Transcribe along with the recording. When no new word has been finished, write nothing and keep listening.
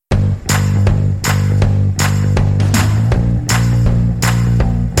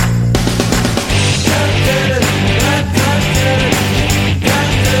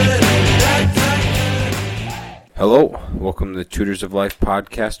Tutors of Life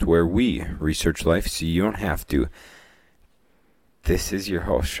podcast, where we research life so you don't have to. This is your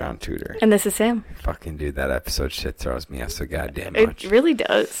host, Shaun Tudor. And this is Sam. Fucking dude, that episode shit throws me off so goddamn much. It really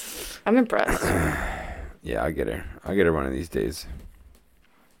does. I'm impressed. Yeah, I'll get her. I'll get her one of these days.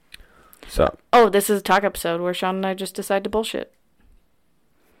 So. Oh, this is a talk episode where Shaun and I just decide to bullshit.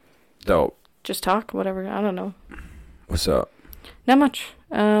 Dope. Just talk, whatever. I don't know. What's up? Not much.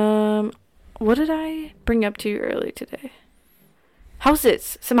 What did I bring up to you early today?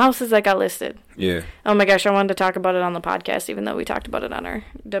 Houses. Some houses that got listed. Yeah. Oh my gosh, I wanted to talk about it on the podcast, even though we talked about it on our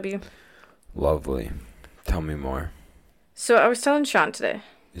W. Lovely. Tell me more. So I was telling Shaun today.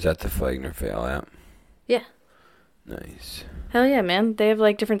 Is that the Flagner Fail app? Yeah. Nice. Hell yeah, man. They have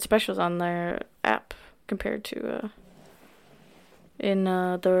like different specials on their app compared to in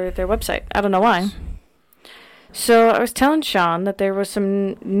their website. I don't know why. So I was telling Shaun that there was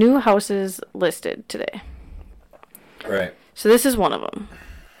some new houses listed today. Right. So this is one of them.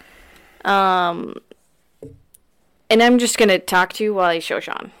 And I'm just going to talk to you while I show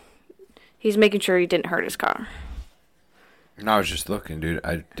Shaun. He's making sure he didn't hurt his car. No, I was just looking, dude.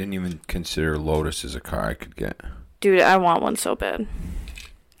 I didn't even consider Lotus as a car I could get. Dude, I want one so bad.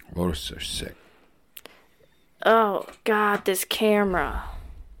 Lotus are sick. Oh, God, this camera.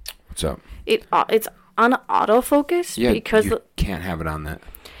 What's up? It's on autofocus. Yeah, because you can't have it on that.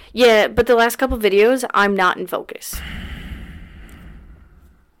 Yeah, but the last couple videos, I'm not in focus.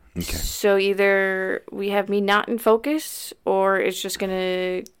 Okay. So either we have me not in focus, or it's just going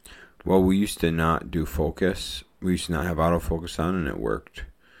to... Well, we used to not do focus. We used to not have autofocus on, and it worked.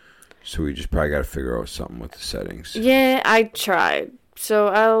 So we just probably got to figure out something with the settings. Yeah, I tried. So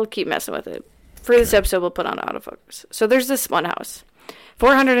I'll keep messing with it. For this episode, we'll put on autofocus. So there's this one house.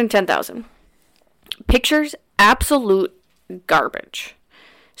 $410,000. Pictures, absolute garbage.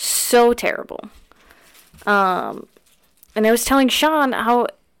 So terrible. And I was telling Shaun how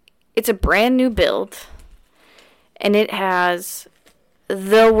it's a brand new build. And it has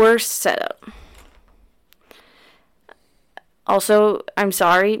the worst setup. Also, I'm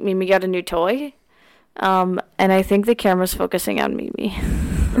sorry, Mimi got a new toy. And I think the camera's focusing on Mimi.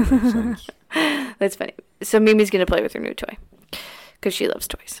 That makes sense. That's funny. So Mimi's going to play with her new toy. Because she loves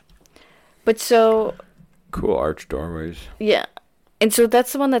toys. But so... Cool arch doorways. Yeah. And so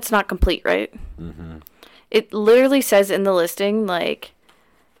that's the one that's not complete, right? Mm-hmm. It literally says in the listing, like,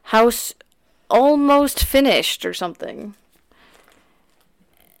 house almost finished or something.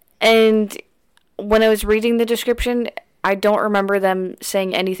 And when I was reading the description, I don't remember them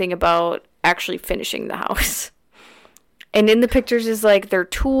saying anything about actually finishing the house. And in the pictures is, like, their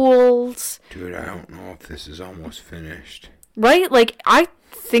tools. Dude, I don't know if this is almost finished. Right? Like, I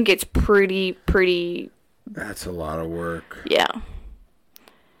think it's pretty... That's a lot of work. Yeah.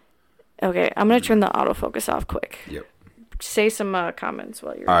 Okay, I'm going to turn the autofocus off quick. Yep. Say some comments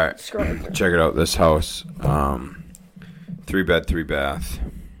while you're All right. scrolling through. Check it out. This house, 3-bed, 3-bath.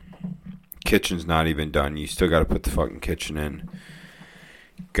 Kitchen's not even done. You still got to put the fucking kitchen in.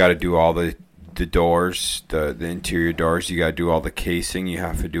 Got to do all the doors, the interior doors. You got to do all the casing. You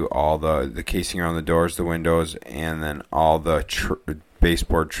have to do all the casing around the doors, the windows, and then all the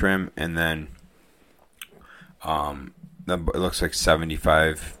baseboard trim. And then it looks like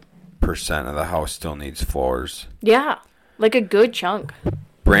 75% of the house still needs floors. Yeah, like a good chunk.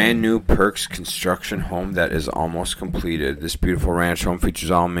 Brand new Perks construction home that is almost completed. This beautiful ranch home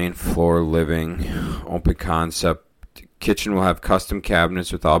features all main floor living, open concept. Kitchen will have custom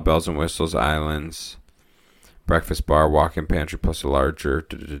cabinets with all bells and whistles, islands, breakfast bar, walk-in pantry, plus a larger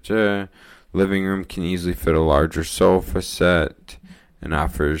living room can easily fit a larger sofa set and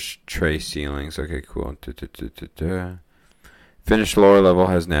offers tray ceilings. Okay, cool. Finished lower level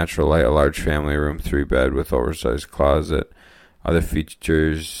has natural light, a large family room, 3-bed with oversized closet. Other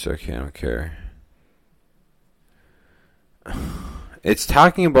features, okay, I don't care. It's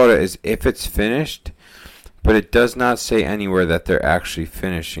talking about it as if it's finished, but it does not say anywhere that they're actually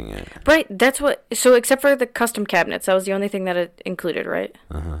finishing it. Right, that's what... So, except for the custom cabinets, that was the only thing that it included, right?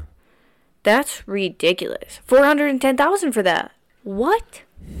 Uh-huh. That's ridiculous. $410,000 for that. What?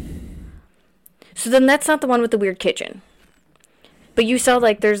 So then that's not the one with the weird kitchen. But you saw,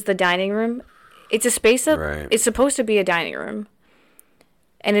 like, there's the dining room. It's a space that... Right. It's supposed to be a dining room.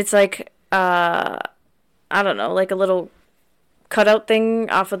 And it's like, I don't know, like a little cutout thing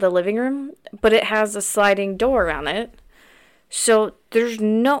off of the living room. But it has a sliding door on it. So there's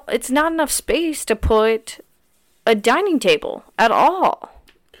no... It's not enough space to put a dining table at all.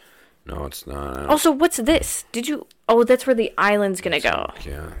 No, it's not. Also, what's this? Did you... Oh, that's where the island's gonna go.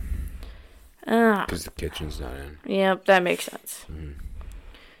 Yeah. Because the kitchen's not in. Yep, that makes sense. Mm.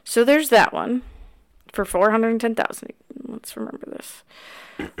 So there's that one. for $410,000. Let's remember this.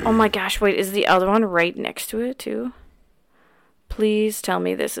 Oh my gosh, wait, is the other one right next to it too? Please tell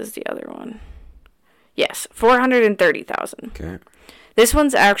me this is the other one. Yes, $430,000. Okay. This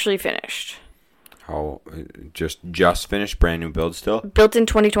one's actually finished. How? Just finished, brand new build still? Built in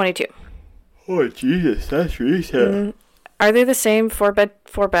 2022. Oh Jesus, that's recent. Are they the same 4-bed,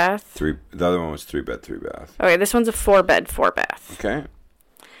 4-bath? The other one was 3-bed, 3-bath. Okay, this one's a 4-bed, 4-bath. Okay.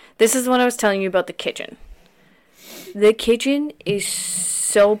 This is the one I was telling you about the kitchen. The kitchen is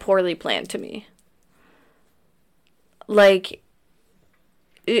so poorly planned to me. Like,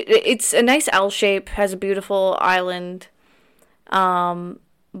 it's a nice L shape, has a beautiful island,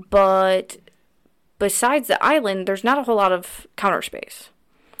 but besides the island, there's not a whole lot of counter space.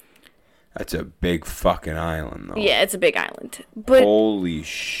 That's a big fucking island, though. Yeah, it's a big island. But holy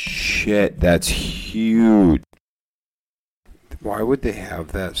shit, that's huge. Why would they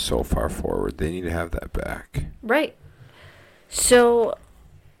have that so far forward? They need to have that back. Right. So,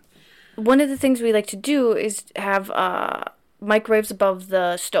 one of the things we like to do is have microwaves above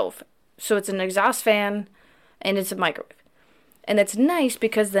the stove. So it's an exhaust fan, and it's a microwave. And it's nice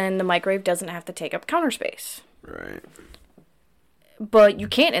because then the microwave doesn't have to take up counter space. Right. But you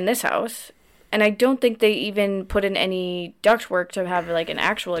can't in this house. And I don't think they even put in any ductwork to have, like, an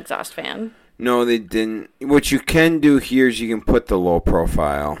actual exhaust fan. No, they didn't. What you can do here is you can put the low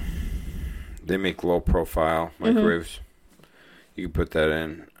profile. They make low profile microwaves. You can put that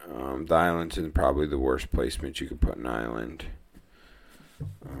in. The island's in probably the worst placement you could put an island.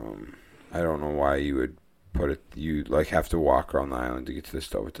 I don't know why you would put it. You like have to walk around the island to get to the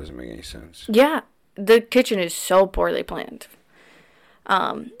stove. It doesn't make any sense. Yeah, the kitchen is so poorly planned.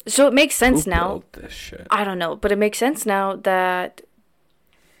 So it makes sense now. Who built this shit? I don't know, but it makes sense now that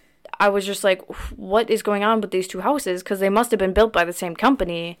I was just like, what is going on with these two houses? Because they must have been built by the same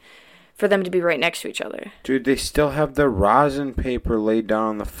company for them to be right next to each other. Dude, they still have the rosin paper laid down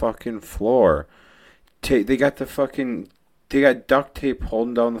on the fucking floor. They got duct tape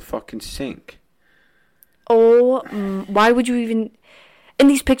holding down the fucking sink. Oh, why would you even... And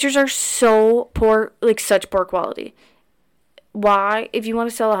these pictures are so poor, like such poor quality. Why, if you want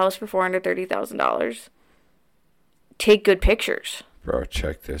to sell a house for $430,000, take good pictures. Bro,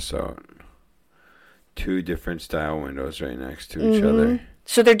 check this out. 2 different style windows right next to each other.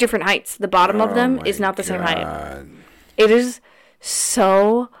 So they're different heights. The bottom of them is not the same height. It is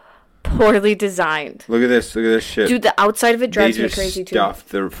so poorly designed. Look at this shit. Dude, the outside of it drives me crazy too. They just stuffed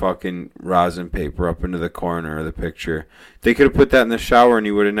the fucking rosin paper up into the corner of the picture. They could have put that in the shower and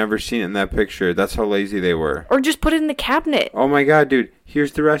you would have never seen it in that picture. That's how lazy they were. Or just put it in the cabinet. Oh my god, dude.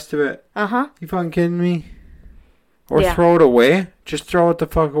 Here's the rest of it. Uh-huh. You fucking kidding me? Or throw it away? Just throw it the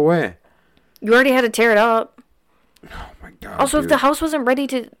fuck away. You already had to tear it up. Oh my god. Also, dude. if the house wasn't ready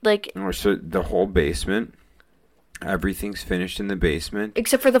to, like... Or so the whole basement... Everything's finished in the basement.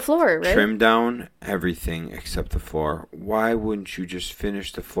 Except for the floor, right? Trim down everything except the floor. Why wouldn't you just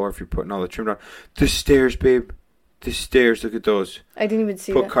finish the floor if you're putting all the trim down? The stairs, babe. The stairs, look at those. I didn't even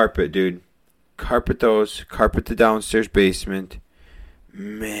see Put that. carpet, dude. Carpet those. Carpet the downstairs basement.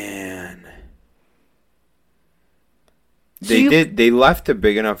 Man. They left a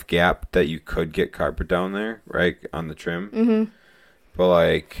big enough gap that you could get carpet down there, right? On the trim. Mm-hmm.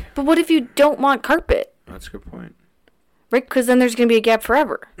 But what if you don't want carpet? That's a good point. Right, because then there's going to be a gap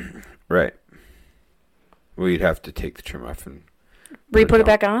forever. Right. Well, you'd have to take the trim off and... Re-put it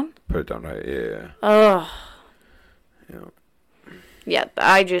back on? Put it down right, yeah. Ugh. Yeah. Yeah,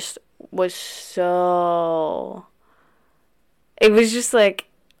 I just was so... It was just, like,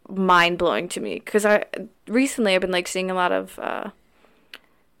 mind-blowing to me. Because recently I've been, like, seeing a lot of,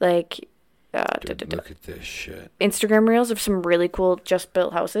 Dude, look at this shit. Instagram reels of some really cool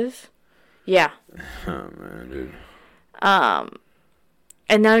just-built houses. Yeah. Oh, man, dude.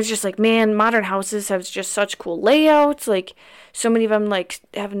 And now it's just like, man, modern houses have just such cool layouts. Like, so many of them, like,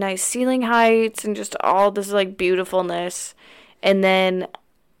 have nice ceiling heights and just all this, like, beautifulness. And then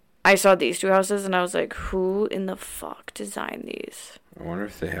I saw these two houses, and I was like, who in the fuck designed these? I wonder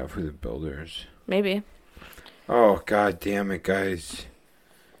if they have who the builder is. Maybe. Oh, god damn it, guys.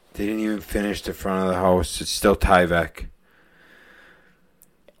 They didn't even finish the front of the house. It's still Tyvek.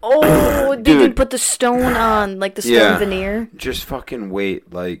 Oh, they did put the stone on, like the stone veneer. Just fucking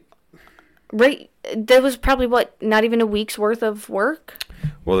wait, like... Right, that was probably, not even a week's worth of work?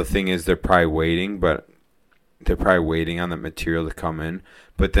 Well, the thing is, they're probably waiting on the material to come in,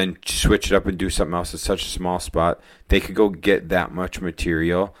 but then switch it up and do something else. It's such a small spot. They could go get that much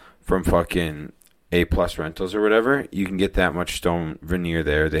material from fucking A+ Rentals or whatever. You can get that much stone veneer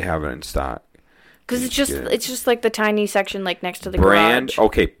there. They have it in stock. Because it's just like the tiny section like next to the brand. garage.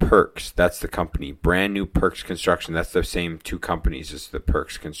 Okay, Perks. That's the company. Brand new Perks Construction. That's the same two companies as the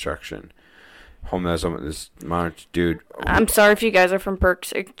Perks Construction. Home that's this dude. I'm sorry if you guys are from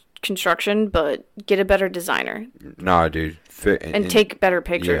Perks Construction, but get a better designer. Nah, dude. And take better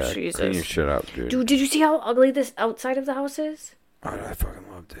pictures. Yeah, Jesus. clean your shit up, dude. Dude, did you see how ugly this outside of the house is? Oh, I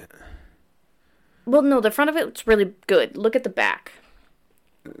fucking loved it. Well, no, the front of it's really good. Look at the back.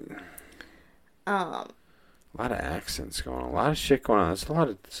 A lot of accents going on. A lot of shit going on. That's a lot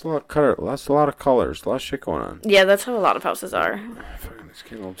of color. That's a lot of colors. A lot of shit going on. Yeah, that's how a lot of houses are. Fucking, it's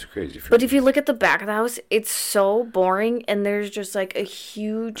getting a little too crazy for But me. if you look at the back of the house, it's so boring, and there's just like a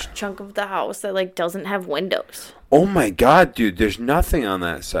huge chunk of the house that like doesn't have windows. Oh my god, dude! There's nothing on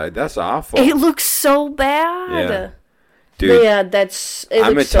that side. That's awful. It looks so bad. Yeah. Dude, yeah, I'm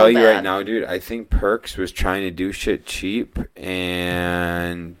gonna so tell you bad. right now, dude. I think Perks was trying to do shit cheap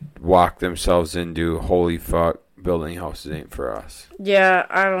and walk themselves into holy fuck. Building houses ain't for us. Yeah,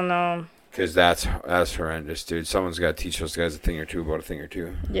 I don't know. Because that's horrendous, dude. Someone's got to teach those guys a thing or two about a thing or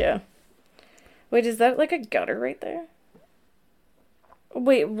two. Yeah. Wait, is that like a gutter right there?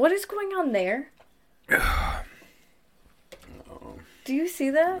 Wait, what is going on there? Do you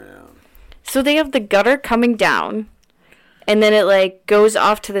see that? Yeah. So they have the gutter coming down, and then it like goes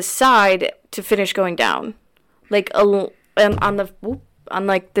off to the side to finish going down, like on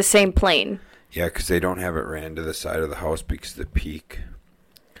like the same plane. Yeah, because they don't have it ran to the side of the house because of the peak.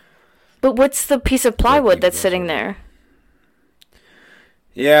 But what's the piece of plywood that's sitting there?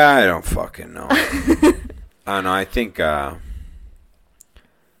 Yeah, I don't fucking know. I don't know. I think, I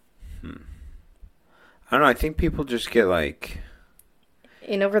don't know. I think people just get like...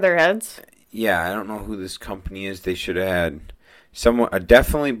 In over their heads? Yeah, I don't know who this company is. They should have had someone,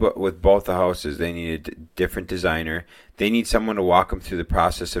 definitely, but with both the houses, they need a different designer. They need someone to walk them through the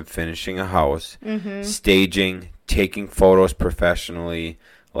process of finishing a house, staging, taking photos professionally,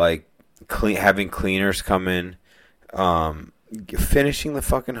 like having cleaners come in, finishing the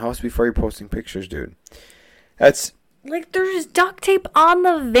fucking house before you're posting pictures, dude. That's like there's duct tape on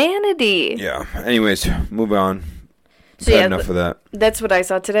the vanity. Yeah. Anyways, move on. So yeah, enough of that. That's what I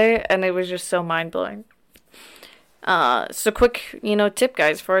saw today, and it was just so mind blowing. So quick, tip,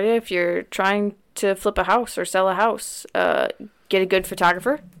 guys, for you if you're trying to flip a house or sell a house, get a good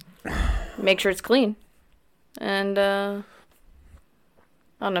photographer, make sure it's clean, and I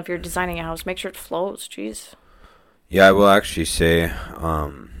don't know if you're designing a house, make sure it flows. Jeez. Yeah, I will actually say.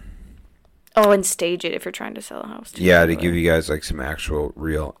 And stage it if you're trying to sell a house. Too, yeah, to give you guys like some actual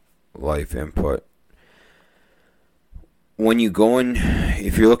real life input. When you go in,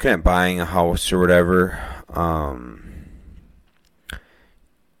 if you're looking at buying a house or whatever,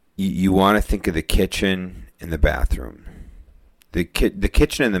 you want to think of the kitchen and the bathroom. The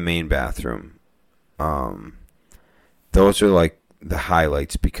kitchen and the main bathroom. Those are like the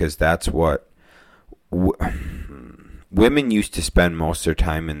highlights because that's what women used to spend most of their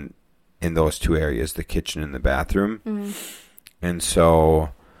time in those two areas, the kitchen and the bathroom. Mm-hmm. And so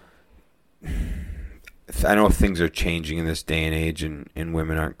I know things are changing in this day and age, and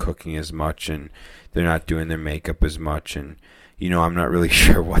women aren't cooking as much, and they're not doing their makeup as much, and I'm not really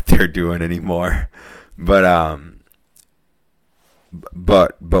sure what they're doing anymore. But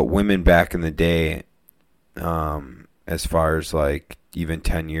women back in the day, as far as like even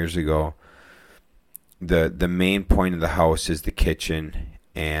 10 years ago, the main point of the house is the kitchen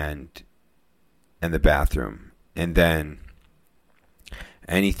and the bathroom, and then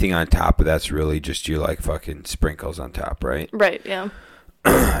anything on top of that's really just you like fucking sprinkles on top, right? Right, yeah.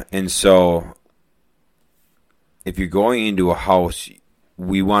 And so if you're going into a house,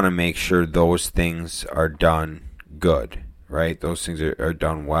 we want to make sure those things are done good, right? Those things are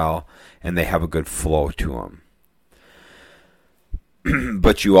done well, and they have a good flow to them.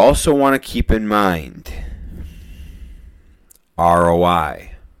 But you also want to keep in mind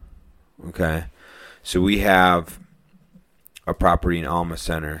ROI, okay? So we have a property in Alma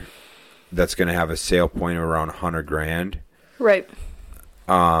Center that's going to have a sale point of around $100,000. Right.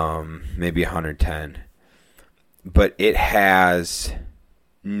 Maybe 110. But it has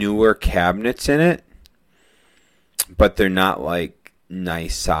newer cabinets in it, but they're not like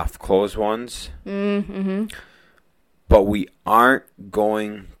nice soft close ones. Mm-hmm. But we aren't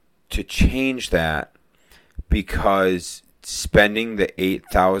going to change that because spending the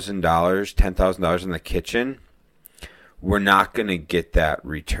 $8,000, $10,000 in the kitchen, we're not going to get that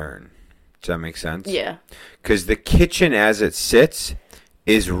return. Does that make sense? Yeah. Because the kitchen as it sits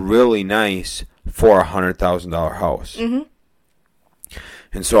is really nice for a $100,000 house. Mm-hmm.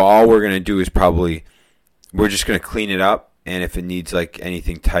 And so all we're going to do is we're just going to clean it up and if it needs like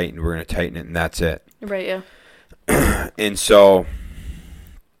anything tightened, we're gonna tighten it, and that's it. Right. Yeah. And so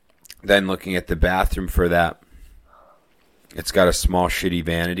then looking at the bathroom for that, it's got a small shitty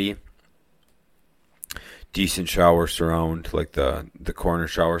vanity, decent shower surround, like the corner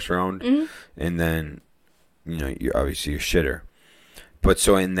shower surround, and then you obviously your shitter. But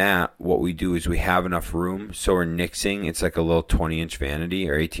so in that, what we do is we have enough room, so we're nixing. It's like a little 20-inch vanity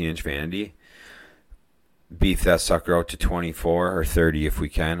or 18-inch vanity. Beef that sucker out to 24 or 30 if we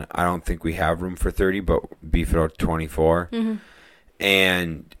can. I don't think we have room for 30, but beef it out to 24.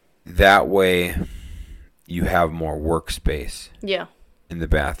 And that way you have more workspace in the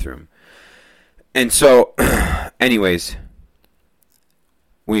bathroom. And so, anyways,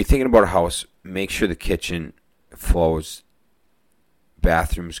 when you're thinking about a house, make sure the kitchen flows,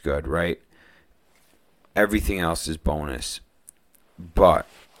 bathroom's good, right? Everything else is bonus. But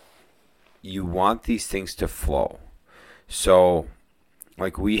you want these things to flow. So,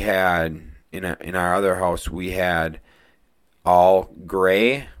 like we had in our other house, we had all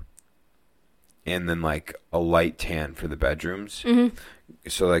gray and then like a light tan for the bedrooms.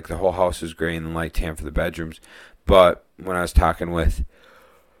 So like the whole house was gray and then light tan for the bedrooms. But when I was talking with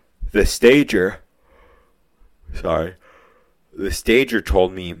the stager, the stager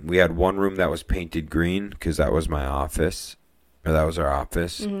told me we had one room that was painted green because that was my office. Or that was our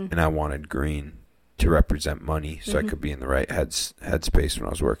office, and I wanted green to represent money, so I could be in the right headspace when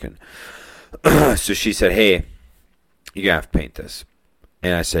I was working. So she said, "Hey, you're gonna have to paint this,"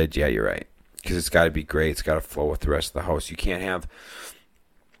 and I said, "Yeah, you're right, because it's got to be gray. It's got to flow with the rest of the house. You can't have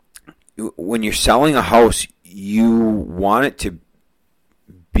when you're selling a house, you want it to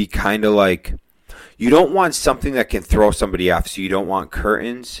be kind of like." You don't want something that can throw somebody off. So you don't want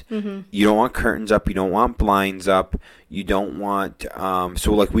curtains. You don't want curtains up. You don't want blinds up. You don't want...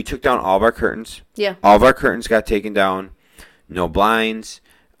 so, like, we took down all of our curtains. Yeah. All of our curtains got taken down. No blinds.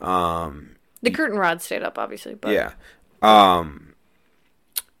 The curtain rod stayed up, obviously. But yeah. Or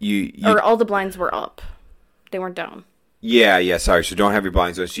all the blinds were up. They weren't down. Yeah, sorry. So don't have your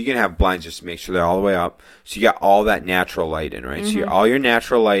blinds up. So you can have blinds just to make sure they're all the way up. So you got all that natural light in, right? So you all your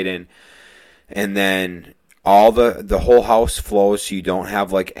natural light in. And then all the whole house flows, so you don't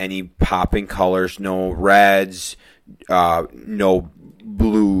have like any popping colors, no reds, no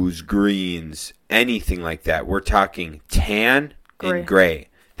blues, greens, anything like that. We're talking tan and gray.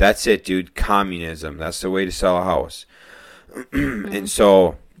 That's it, dude. Communism. That's the way to sell a house. And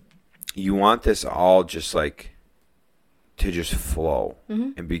so you want this all just like to just flow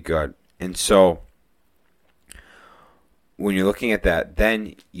and be good. And so when you're looking at that,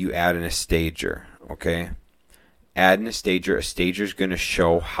 then you add in a stager, okay? Add in a stager. A stager's going to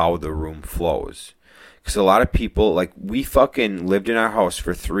show how the room flows. Because a lot of people, like, we fucking lived in our house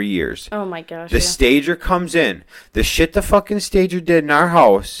for 3 years. Oh, my gosh. The stager comes in. The shit the fucking stager did in our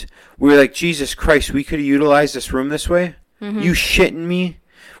house, we were like, Jesus Christ, we could have utilized this room this way? You shitting me?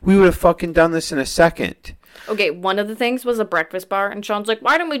 We would have fucking done this in a second. Okay, one of the things was a breakfast bar, and Sean's like,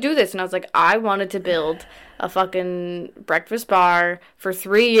 why don't we do this? And I was like, I wanted to build a fucking breakfast bar for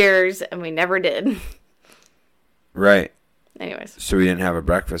 3 years, and we never did. Right. Anyways. So we didn't have a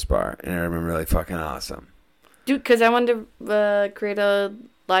breakfast bar, and it would have been really fucking awesome. Dude, because I wanted to create a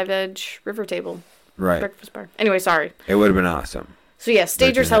live edge river table. Right. Breakfast bar. Anyway, sorry. It would have been awesome. So yeah,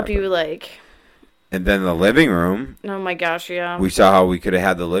 stagers help you like... And then the living room. Oh my gosh, yeah. We saw how we could have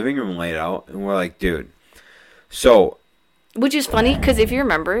had the living room laid out, and we're like, dude. So, which is funny because if you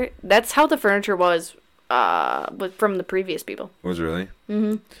remember, that's how the furniture was from the previous people. Was it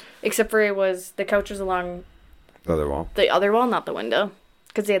really? Except for it was the couch was along the other wall. The other wall, not the window,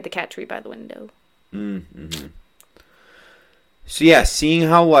 because they had the cat tree by the window. So yeah, seeing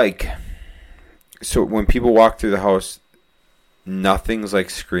how so when people walk through the house, nothing's like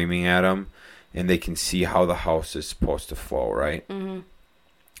screaming at them, and they can see how the house is supposed to flow, right? And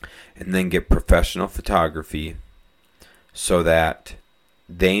then get professional photography so that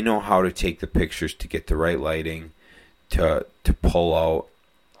they know how to take the pictures to get the right lighting to pull out,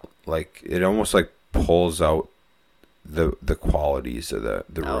 like it almost like pulls out the qualities of the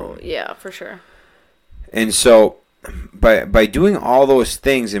room. Oh, yeah, for sure. And so by doing all those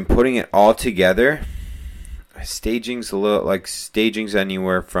things and putting it all together, staging's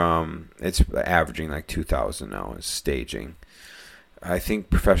anywhere from, it's averaging like $2,000 now is staging. I think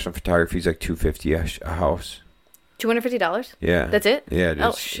professional photography is like $250 a house. $250? Yeah. That's it? Yeah,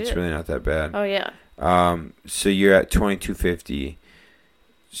 Oh, shit. It's really not that bad. Oh, yeah. So you're at $2,250,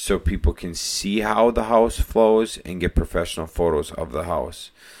 so people can see how the house flows and get professional photos of the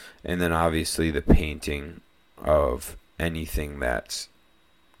house. And then obviously the painting of anything that's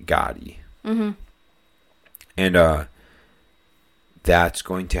gaudy. And that's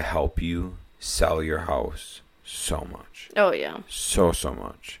going to help you sell your house so much. Oh, yeah. So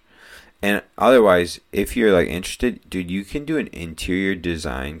much. And otherwise, if you're like interested, dude, you can do an interior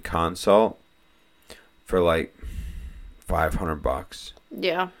design consult for like $500.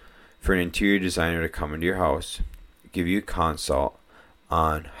 Yeah. For an interior designer to come into your house, give you a consult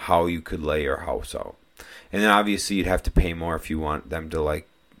on how you could lay your house out. And then obviously you'd have to pay more if you want them to like,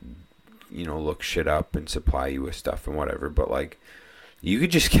 you know, look shit up and supply you with stuff and whatever. But like, you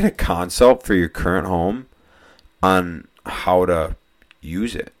could just get a consult for your current home on how to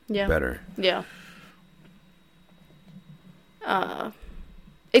use it better. Yeah.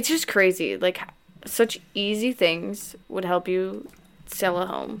 It's just crazy. Like, such easy things would help you sell a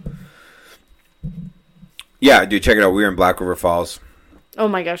home. Yeah, dude, check it out. We were in Black River Falls. Oh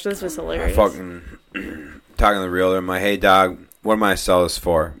my gosh, this was hilarious. I fucking talking to the realtor. I'm like, hey, dog, what am I sell this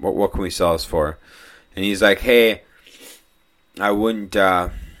for? What can we sell this for? And he's like, hey, I wouldn't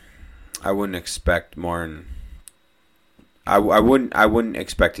expect more than I wouldn't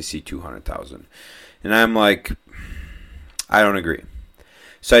expect to see 200,000. And I'm like, I don't agree.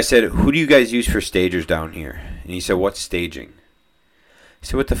 So I said, who do you guys use for stagers down here? And he said, what's staging? I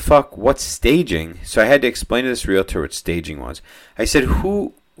said, what the fuck? What's staging? So I had to explain to this realtor what staging was. I said,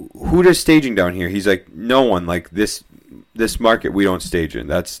 who does staging down here? He's like, no one. Like this market we don't stage in.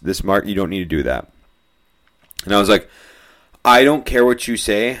 That's this market, you don't need to do that. And I was like, I don't care what you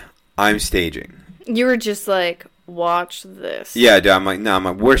say. I'm staging. You were just like, watch this. Yeah, dude, I'm like,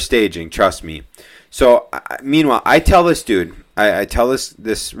 we're staging. Trust me. So meanwhile, I tell this dude, I tell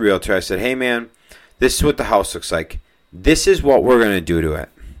this realtor, I said, hey man, this is what the house looks like. This is what we're going to do to it.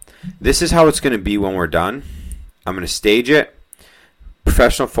 This is how it's going to be when we're done. I'm going to stage it,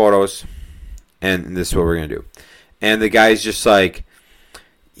 professional photos, and this is what we're going to do. And the guy's just like,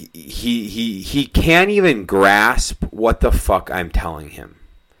 he can't even grasp what the fuck I'm telling him.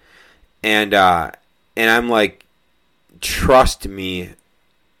 And I'm like, trust me,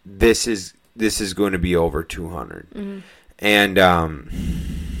 this is going to be over 200. Mm-hmm. And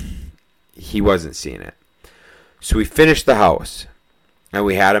he wasn't seeing it. So we finished the house, and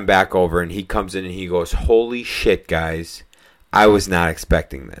we had him back over, and he comes in and he goes, holy shit, guys, I was not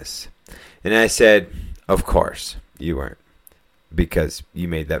expecting this. And I said, of course, you weren't, because you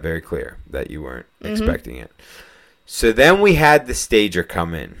made that very clear that you weren't expecting it. So then we had the stager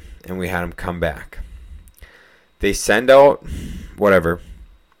come in, and we had him come back. They send out whatever.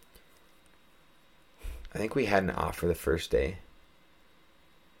 I think we had an offer the first day.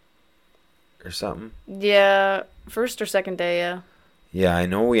 Or something. Yeah, first or second day, yeah. Yeah, I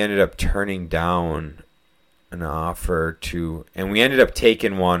know we ended up turning down an offer and we ended up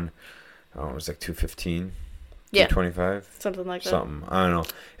taking one. Oh, it was like 215, yeah, 225, something like that. Something, I don't know.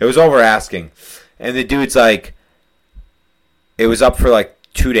 It was over asking, and the dude's like, it was up for like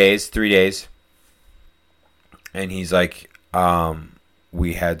 3 days, and he's like,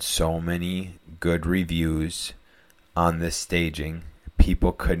 we had so many good reviews on this staging.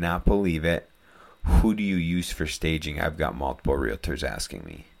 People could not believe it. Who do you use for staging? I've got multiple realtors asking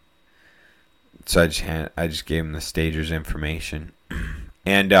me. So I just gave them the stager's information.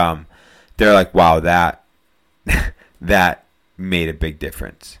 And they're like, wow, that made a big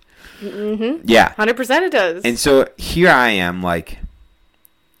difference. Mm-hmm. Yeah. 100% it does. And so here I am, like,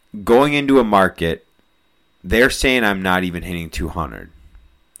 going into a market. They're saying I'm not even hitting 200.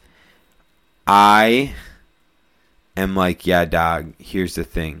 I am like, yeah, dog, here's the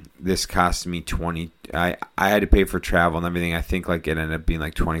thing. This cost me $20. I had to pay for travel and everything. I think like it ended up being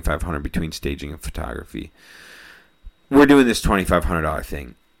like $2,500 between staging and photography. We're doing this $2,500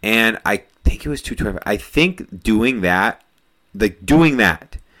 thing. And I think it was $225. I think doing that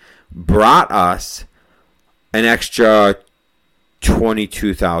brought us an extra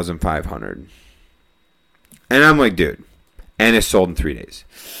 $22,500. And I'm like, dude. And it sold in 3 days.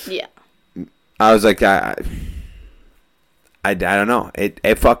 Yeah. I was like, I don't know.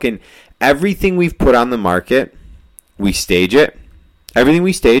 It fucking, everything we've put on the market, we stage it. Everything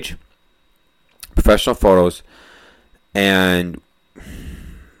we stage, professional photos, and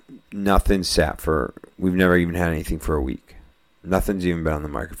nothing sat for, we've never even had anything for a week. Nothing's even been on the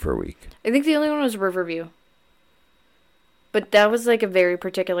market for a week. I think the only one was Riverview. But that was like a very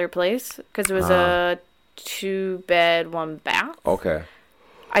particular place because it was a 2-bed, 1-bath. Okay.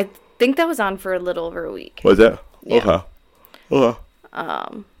 I think that was on for a little over a week. Was it? Yeah. Okay.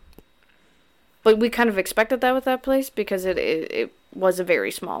 But we kind of expected that with that place because it was a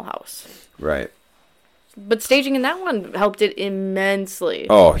very small house. Right. But staging in that one helped it immensely.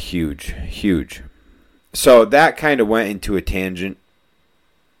 Oh, huge. So that kind of went into a tangent.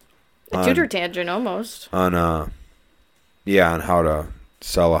 A tutor tangent, almost. On Yeah, on how to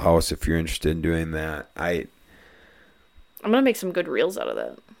sell a house if you're interested in doing that. I'm gonna make some good reels out of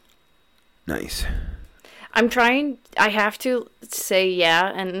that. Nice. I'm trying. I have to say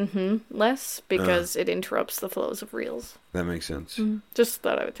yeah and less because it interrupts the flows of reels. That makes sense. Just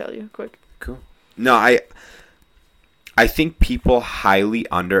thought I would tell you quick. Cool. No, I think people highly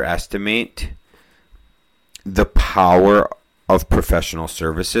underestimate the power of professional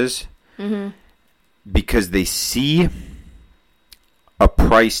services because they see a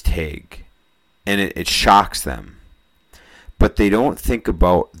price tag and it shocks them. But they don't think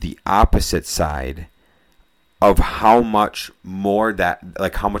about the opposite side of how much more of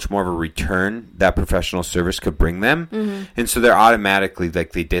a return that professional service could bring them. And so they're automatically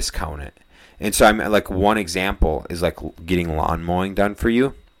they discount it. And so I'm one example is getting lawn mowing done for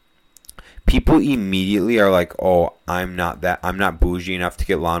you. People immediately are like, "Oh, I'm not bougie enough to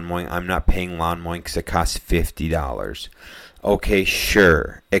get lawn mowing. I'm not paying lawn mowing because it costs $50." Okay,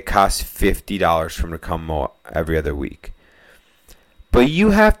 sure, it costs $50 for them to come mow every other week. But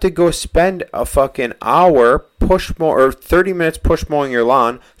you have to go spend a fucking hour or 30 minutes push mowing your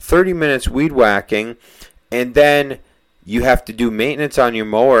lawn, 30 minutes weed whacking, and then you have to do maintenance on your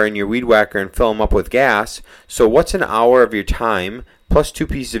mower and your weed whacker and fill them up with gas. So what's an hour of your time plus 2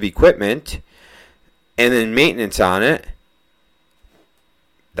 pieces of equipment and then maintenance on it?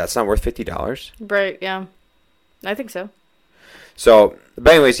 That's not worth $50. Right, yeah. I think so. So,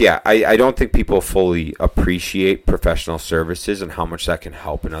 but anyways, yeah, I don't think people fully appreciate professional services and how much that can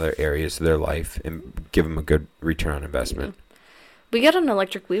help in other areas of their life and give them a good return on investment. We got an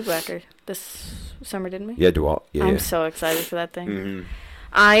electric weed whacker this summer, didn't we? Yeah, Dual. Yeah, I'm so excited for that thing. Mm-hmm.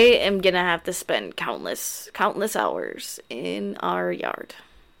 I am going to have to spend countless hours in our yard.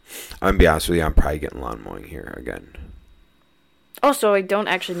 I'm going to be honest with you, I'm probably getting lawn mowing here again. Oh, so I don't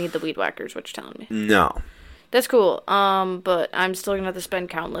actually need the weed whackers, what you're telling me. No. That's cool. But I'm still going to have to spend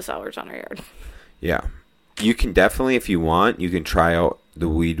countless hours on our yard. Yeah. You can definitely, if you want, you can try out the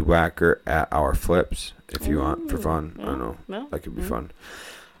weed whacker at our flips if you want for fun. Yeah, I don't know. yeah, That could be fun.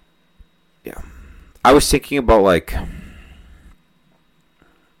 Yeah. I was thinking about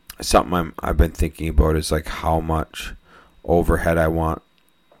something I've been thinking about is how much overhead I want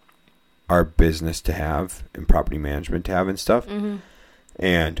our business to have and property management to have and stuff. Mm-hmm.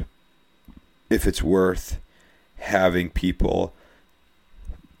 And if it's worth having people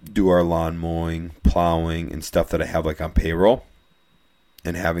do our lawn mowing, plowing, and stuff that I have on payroll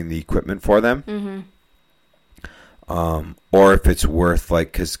and having the equipment for them. Mm-hmm. Or if it's worth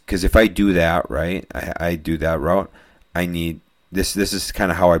because if I do that, right, I do that route, I need this is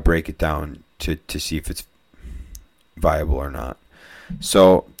kind of how I break it down to see if it's viable or not.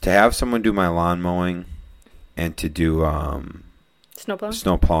 So to have someone do my lawn mowing and to do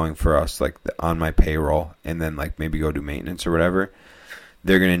snow plowing for us on my payroll and then maybe go do maintenance or whatever,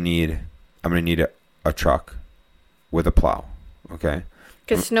 I'm gonna need a truck with a plow. Okay,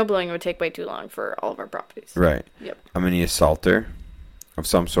 because snow blowing would take way too long for all of our properties. Right. Yep. I'm gonna need a salter of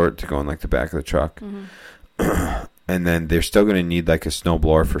some sort to go in the back of the truck. Mm-hmm. And then they're still gonna need a snow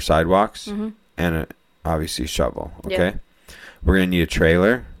blower for sidewalks. Mm-hmm. And obviously a shovel. Okay. Yep. We're gonna need a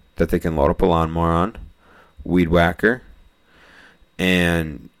trailer that they can load up a lawnmower on, weed whacker.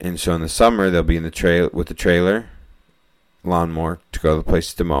 And so in the summer they'll be in the trailer, lawnmower to go to the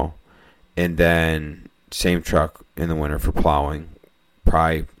places to mow, and then same truck in the winter for plowing.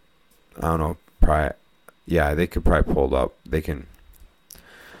 They could probably pull it up. They can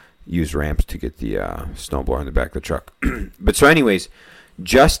use ramps to get the snowblower in the back of the truck. But so anyways,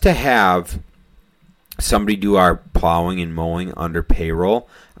 just to have somebody do our plowing and mowing under payroll,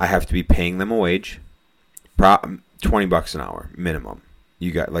 I have to be paying them a wage. $20 an hour minimum.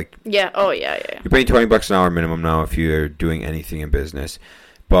 You got yeah. Oh yeah. You're paying $20 an hour minimum now if you're doing anything in business,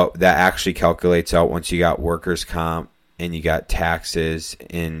 but that actually calculates out once you got workers' comp and you got taxes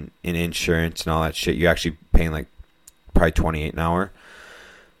and insurance and all that shit. You're actually paying probably $28 an hour.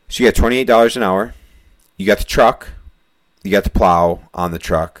 So you got $28 an hour. You got the truck. You got the plow on the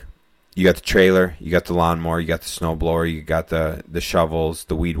truck. You got the trailer. You got the lawnmower. You got the snowblower. You got the shovels,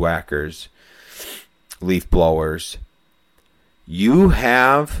 the weed whackers, leaf blowers. You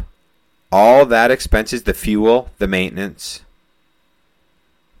have all that expenses, the fuel, the maintenance,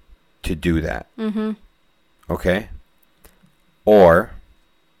 to do that. Mm-hmm. Okay? Or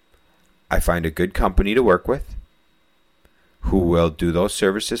I find a good company to work with who will do those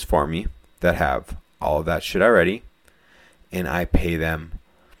services for me that have all of that shit already, and I pay them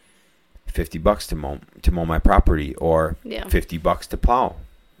 $50 to mow my property, or $50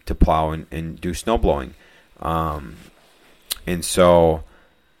 to plow and do snow blowing. And so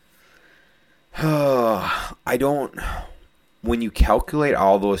I don't when you calculate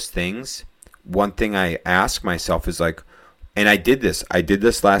all those things, one thing I ask myself is like, and I did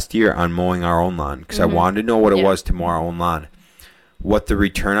this last year on mowing our own lawn because I wanted to know what it was to mow our own lawn. What the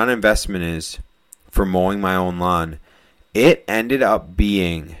return on investment is for mowing my own lawn. It ended up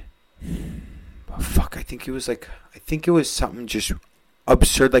being, I think it was something just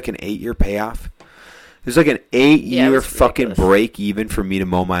absurd, like an 8-year payoff. It was like an 8-year fucking break even for me to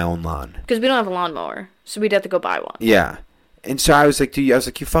mow my own lawn. Because we don't have a lawnmower, so we'd have to go buy one. Yeah. And so I was like, dude, you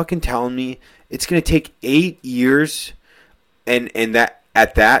fucking telling me it's going to take 8 years? And that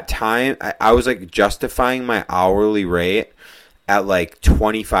at that time, I was like justifying my hourly rate at like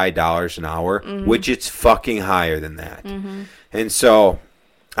 $25 an hour, which it's fucking higher than that. And so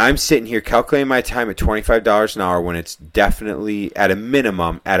I'm sitting here calculating my time at $25 an hour when it's definitely at a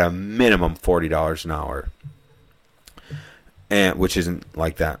minimum $40 an hour, and which isn't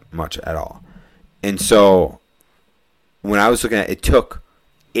like that much at all. And so when I was looking at it,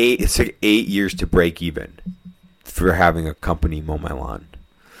 it's like 8 years to break even for having a company mow my lawn.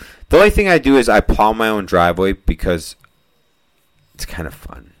 The only thing I do is I plow my own driveway because it's kind of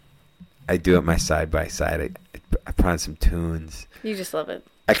fun. I do it my side by side. I put on some tunes. You just love it.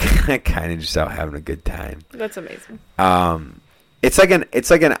 I kind of just out having a good time. That's amazing. It's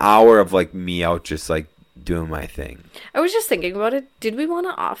like an hour of like me out just like doing my thing. I was just thinking about it. Did we want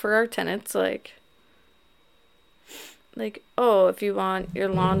to offer our tenants like, oh, if you want your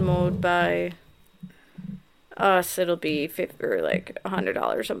lawn mowed by us, it'll be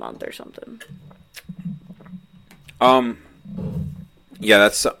 $100 a month or something. Yeah,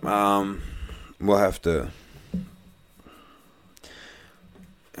 that's we'll have to.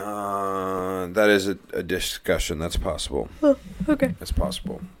 That is a discussion. That's possible. Oh, okay. That's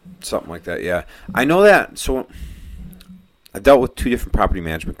possible. Something like that. Yeah, I know that. So I dealt with 2 different property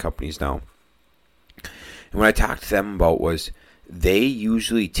management companies now, and what I talked to them about was they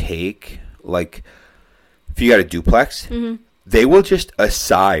usually take like. If you got a duplex, they will just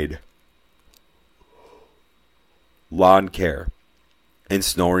assign lawn care and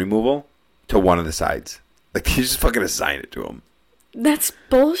snow removal to one of the sides. Like, you just fucking assign it to them. That's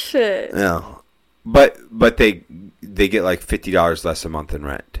bullshit. Yeah. But they get like $50 less a month in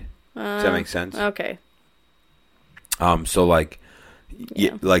rent. Does that make sense? Okay. So like,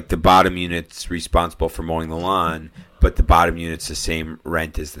 like the bottom unit's responsible for mowing the lawn, but the bottom unit's the same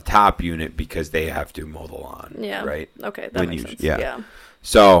rent as the top unit because they have to mow the lawn. Yeah. Right? Okay, that makes sense. Yeah.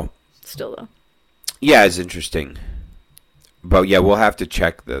 So. Still though. Yeah, it's interesting. But yeah, we'll have to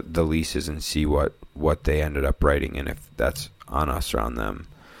check the leases and see what they ended up writing and if that's on us or on them.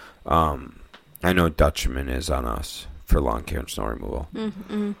 I know Dutchman is on us for lawn care and snow removal.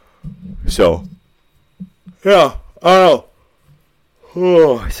 So, yeah, I don't know.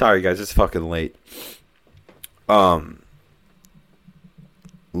 Oh, sorry guys, it's fucking late.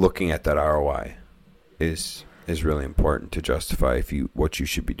 Looking at that ROI is really important to justify what you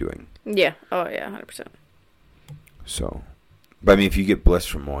should be doing. Yeah. Oh yeah, 100%. So, but I mean, if you get bliss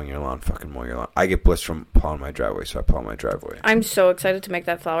from mowing your lawn, fucking mow your lawn. I get bliss from plowing my driveway, so I plow my driveway. I'm so excited to make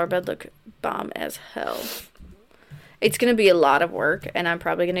that flower bed look bomb as hell. It's going to be a lot of work, and I'm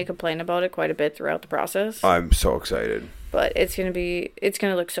probably going to complain about it quite a bit throughout the process. I'm so excited. But it's going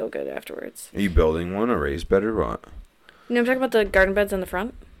to look so good afterwards. Are you building one, a raised bed, or what? No, I'm talking about the garden beds in the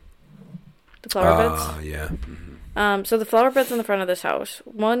front. The flower beds. Yeah. So the flower beds in the front of this house.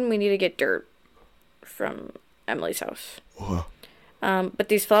 One, we need to get dirt from Emily's house. But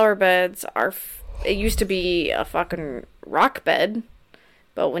these flower beds it used to be a fucking rock bed,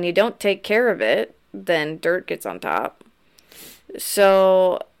 but when you don't take care of it, then dirt gets on top.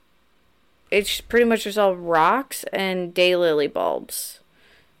 So it's pretty much just all rocks and daylily bulbs,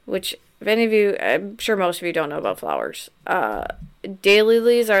 which if any of you, I'm sure most of you don't know about flowers.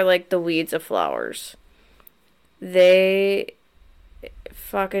 Daylilies are like the weeds of flowers. They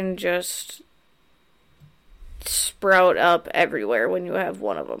fucking just sprout up everywhere when you have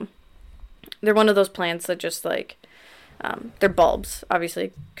one of them. They're one of those plants that just like, they're bulbs,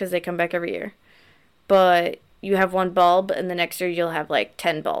 obviously, because they come back every year. But you have one bulb, and the next year you'll have like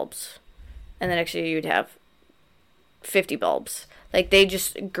 10 bulbs. And the next year you'd have 50 bulbs. Like, they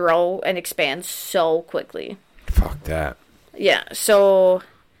just grow and expand so quickly. Fuck that. Yeah, so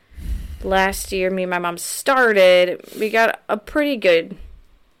last year me and my mom started, we got a pretty good,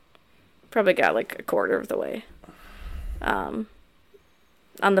 probably got like a quarter of the way. On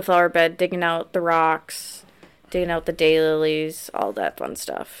the flower bed, digging out the rocks, digging out the daylilies, all that fun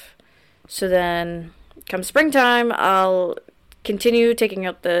stuff. So then, come springtime, I'll continue taking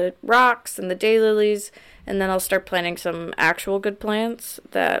out the rocks and the daylilies, and then I'll start planting some actual good plants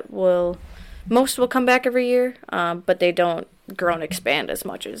that will Most will come back every year, but they don't grow and expand as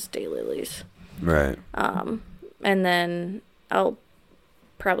much as daylilies. Right. And then I'll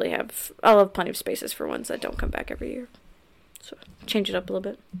have plenty of spaces for ones that don't come back every year. So change it up a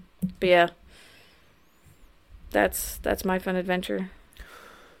little bit. But yeah, that's my fun adventure.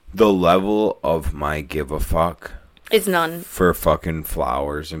 The level of my give a fuck is none for fucking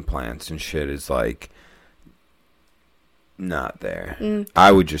flowers and plants and shit is like not there.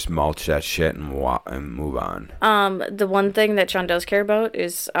 I would just mulch that shit and move on. The one thing that Shaun does care about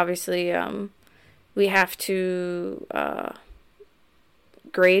is obviously we have to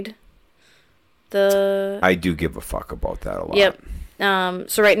grade the... I do give a fuck about that a lot. Yep.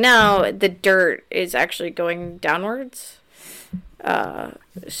 So right now, the dirt is actually going downwards.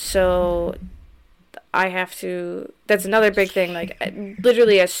 So I have to... That's another big thing. Like,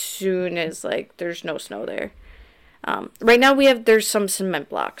 literally as soon as, like, there's no snow there. Right now, there's some cement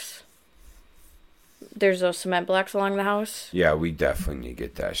blocks. There's those cement blocks along the house. Yeah, we definitely need to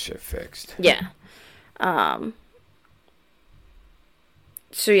get that shit fixed. Yeah.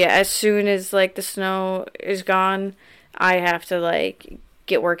 So yeah, as soon as like the snow is gone, I have to like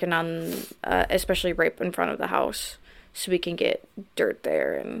get working on, especially right in front of the house, so we can get dirt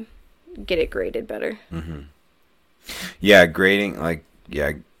there and get it graded better. Mm-hmm. Yeah, grading, like,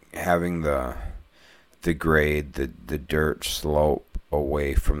 yeah, having the grade, the dirt slope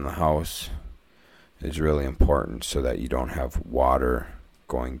away from the house is really important so that you don't have water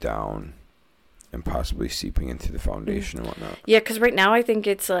going down and possibly seeping into the foundation and whatnot. Yeah, because right now I think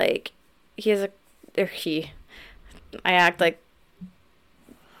it's like I act like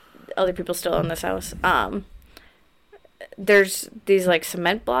other people still own this house. There's these like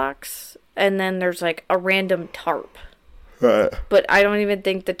cement blocks, and then there's like a random tarp. But I don't even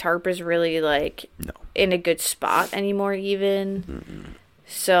think the tarp is really like in a good spot anymore even. Mm-mm.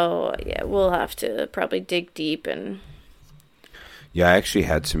 So yeah, we'll have to probably dig deep and... Yeah, I actually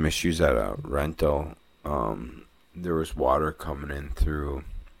had some issues at a rental. There was water coming in through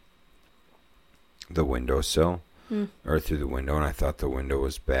the windowsill, or through the window, and I thought the window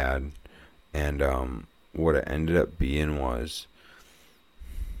was bad. And what it ended up being was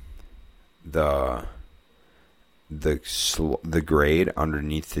the grade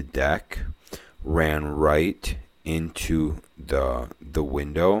underneath the deck ran right into the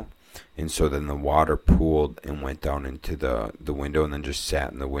window. And so then the water pooled and went down into the window and then just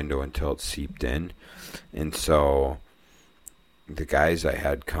sat in the window until it seeped in. And so the guys I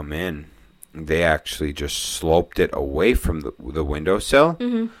had come in, they actually just sloped it away from the windowsill.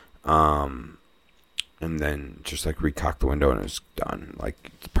 Mm-hmm. And then just like recocked the window and it was done.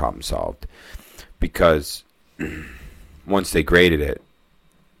 Like, problem solved. Because once they graded it,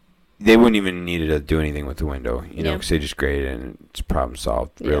 they wouldn't even need to do anything with the window, you know, because they just graded it and it's problem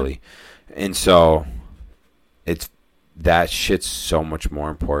solved, really. Yeah. And so that shit's so much more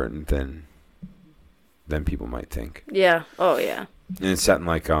important than people might think. Yeah. Oh, yeah. And it's setting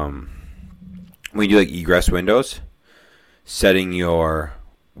like, when you do like egress windows, setting your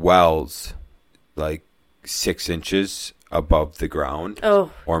wells like 6 inches above the ground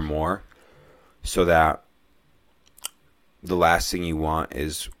or more, so that the last thing you want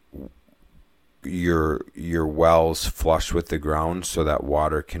is your wells flush with the ground so that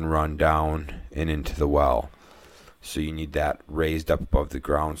water can run down and into the well. So you need that raised up above the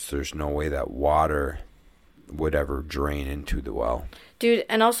ground so there's no way that water would ever drain into the well. Dude,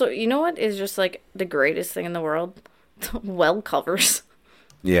 and also, you know what is just like the greatest thing in the world? Well covers.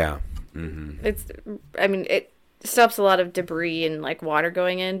 Yeah. Mm-hmm. It stops a lot of debris and like water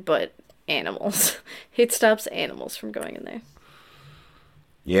going in, but animals. It stops animals from going in there.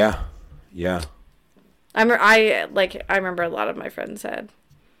 Yeah. Yeah. I remember a lot of my friends had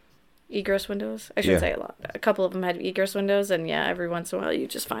egress windows. I should say a lot. A couple of them had egress windows, and yeah, every once in a while you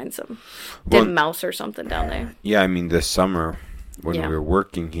just find some dead mouse or something down there. Yeah, I mean, this summer when we were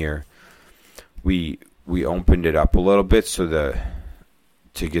working here, we opened it up a little bit to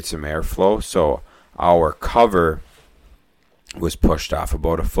get some airflow. So our cover was pushed off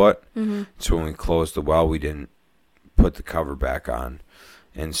about a foot. Mm-hmm. So when we closed the well, we didn't put the cover back on.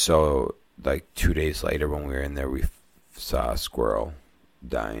 And so, like 2 days later, when we were in there, we saw a squirrel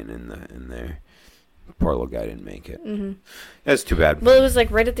dying in there. Poor little guy didn't make it. Mm-hmm. That's too bad. Well, it was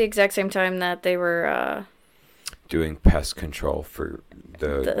like right at the exact same time that they were doing pest control for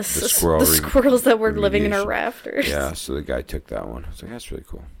the squirrels that were living in our rafters. Yeah, so the guy took that one. I was like, that's really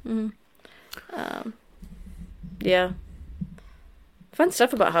cool. Mm-hmm. Yeah. Fun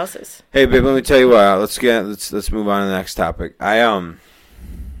stuff about houses. Hey, babe, let me tell you what. Let's move on to the next topic. I haven't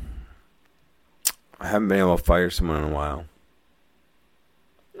been able to fire someone in a while.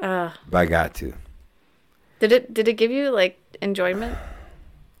 Uh, But I got to. did it give you, like, enjoyment?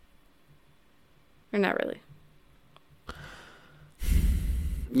 Or not really?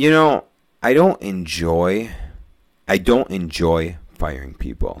 You know, I don't enjoy firing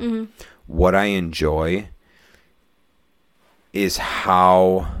people. Mm-hmm. What I enjoy is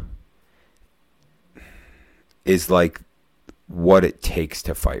like what it takes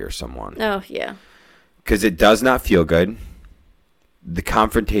to fire someone. Oh, yeah. Because it does not feel good. The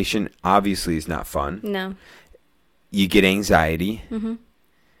confrontation obviously is not fun. No. You get anxiety. Mm-hmm.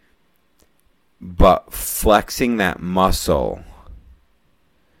 But flexing that muscle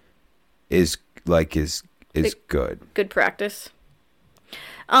is good. Good practice.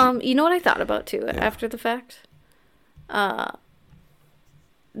 You know what I thought about, too, after the fact? They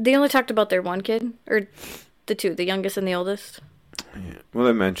only talked about their one kid, or the two, the youngest and the oldest. Yeah. Well,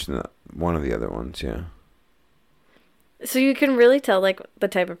 they mentioned one of the other ones, yeah. So you can really tell, like, the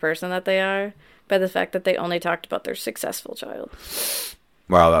type of person that they are by the fact that they only talked about their successful child.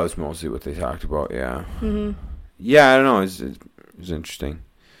 Wow, that was mostly what they talked about, yeah. Mm-hmm. Yeah, I don't know. It was interesting.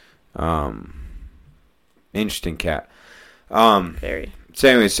 Interesting cat. Very. So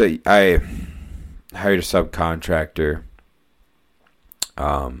anyway, so I hired a subcontractor.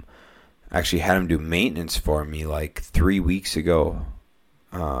 Actually had him do maintenance for me like 3 weeks ago.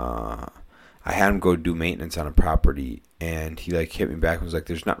 I had him go do maintenance on a property, and he like hit me back and was like,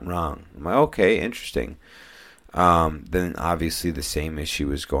 "There's nothing wrong." I'm like, "Okay, interesting." Then obviously the same issue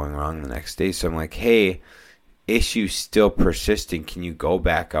was going wrong the next day, so I'm like, "Hey, issue still persisting. Can you go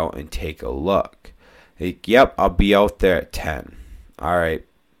back out and take a look?" Like, "Yep, I'll be out there at 10. All right,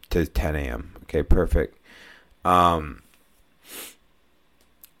 to 10 a.m. Okay, perfect.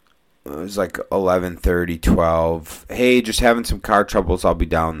 It was like 11:30, 12. "Hey, just having some car troubles. I'll be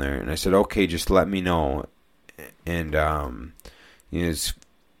down there." And I said, "Okay, just let me know." And it's a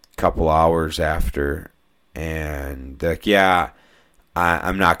couple hours after, and they're like, "Yeah,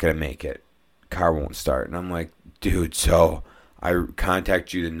 I'm not gonna make it. Car won't start." And I'm like, "Dude, so I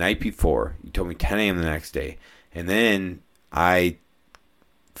contacted you the night before. You told me 10 a.m. the next day, and then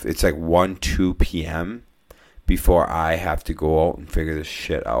it's like 1, 2 p.m. before I have to go out and figure this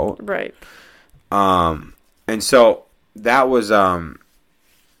shit out." Right. And so that was,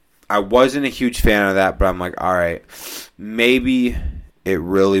 I wasn't a huge fan of that, but I'm like, all right, maybe it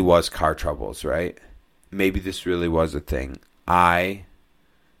really was car troubles, right? Maybe this really was a thing. I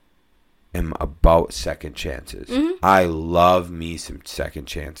am about second chances. Mm-hmm. I love me some second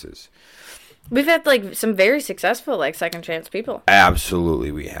chances. We've had, like, some very successful, like, second chance people.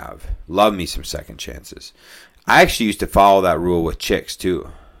 Absolutely we have. Love me some second chances. I actually used to follow that rule with chicks, too.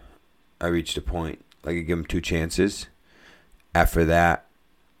 I reached a point. Like, I give them 2 chances. After that,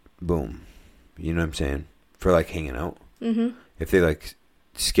 boom. You know what I'm saying? For, like, hanging out. Mm-hmm. If they, like,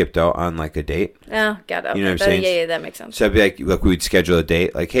 skipped out on, like, a date. Oh, got it. You know what I'm saying? Yeah, that makes sense. So I'd be like, look, we'd schedule a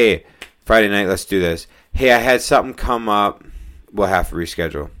date. Like, hey, Friday night, let's do this. Hey, I had something come up. We'll have to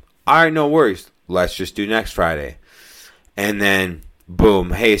reschedule. All right, no worries. Let's just do next Friday. And then,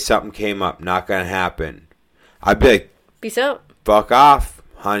 boom. Hey, something came up. Not going to happen. I'd be like, peace out. Fuck off,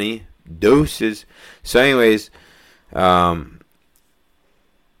 honey. Deuces. So anyways, love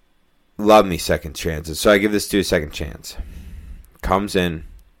me second chances. So I give this dude a second chance. Comes in,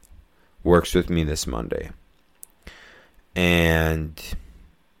 works with me this Monday. And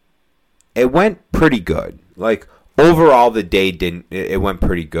it went pretty good. Like, overall, the day it went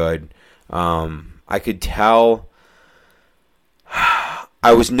pretty good. I could tell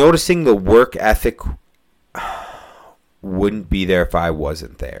I was noticing the work ethic wouldn't be there if I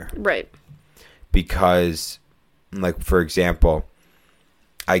wasn't there. Right. Because, like, for example,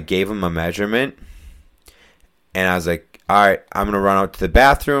 I gave him a measurement, and I was like, all right, I'm going to run out to the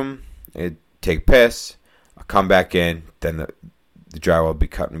bathroom, and take a piss, I'll come back in, then the drywall will be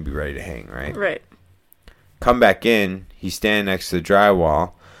cut and be ready to hang, right? Right. Come back in, he's standing next to the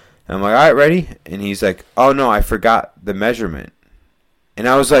drywall, and I'm like, all right, ready? And he's like, oh, no, I forgot the measurement. And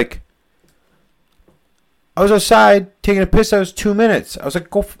I was like, I was outside taking a piss. That was 2 minutes. I was like,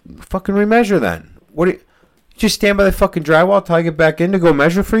 go fucking remeasure then. What do you just stand by the fucking drywall till I get back in to go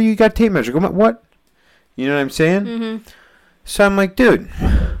measure for you? You got tape measure. Go what? You know what I'm saying? Mm-hmm. So I'm like, dude.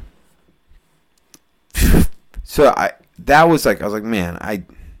 So I was like, man, I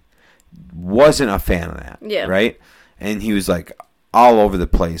wasn't a fan of that. Yeah. Right? And he was like all over the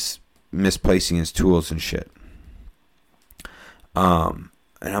place, misplacing his tools and shit.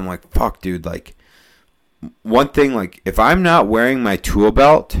 And I'm like, fuck, dude, like, one thing, like, if I'm not wearing my tool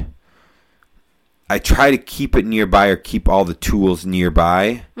belt, I try to keep it nearby or keep all the tools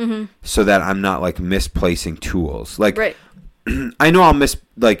nearby, mm-hmm. so that I'm not, like, misplacing tools. Like, right. I know I'll miss,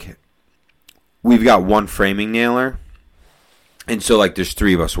 like, we've got one framing nailer. And so, like, there's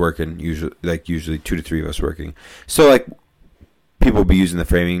 3 of us working, usually 2 to 3 of us working. So, like, people will be using the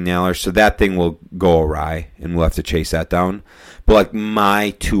framing nailer, so that thing will go awry, and we'll have to chase that down. But, like, my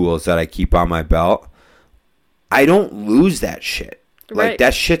tools that I keep on my belt, I don't lose that shit. Right. Like,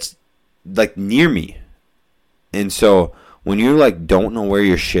 that shit's, like, near me. And so, when you, like, don't know where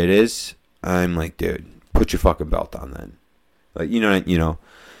your shit is, I'm like, dude, put your fucking belt on then. Like, you know.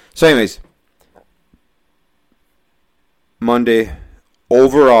 So, anyways, Monday,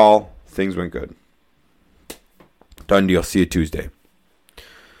 overall, things went good. Done deal. See you Tuesday.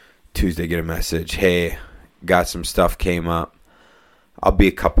 Tuesday, get a message. Hey, got some stuff came up. I'll be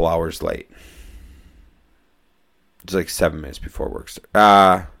a couple hours late. It's like 7 minutes before work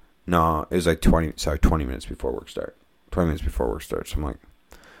start. No, it was like 20 minutes before work start. 20 minutes before work starts. I'm like,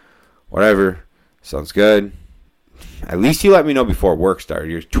 whatever. Sounds good. At least you let me know before work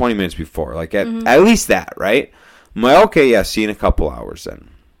started. You're 20 minutes before. Like, at least that, right? I'm like, okay, yeah, see you in a couple hours then.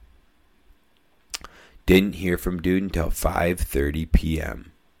 Didn't hear from dude until 5:30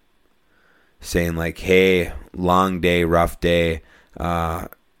 p.m. Saying like, hey, long day, rough day. Not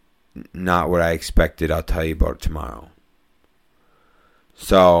what I expected. I'll tell you about it tomorrow.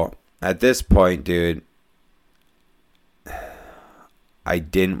 So, at this point, dude, I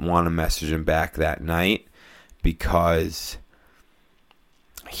didn't want to message him back that night because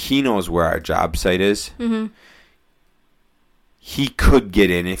he knows where our job site is. Mm-hmm. He could get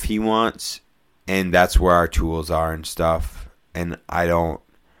in if he wants, and that's where our tools are and stuff. And I don't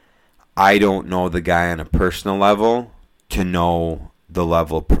know the guy on a personal level to know the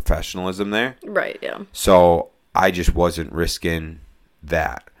level of professionalism there. Right, yeah. So I just wasn't risking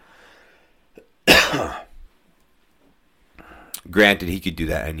that. Granted, he could do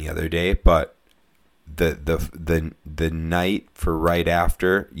that any other day, but the night for right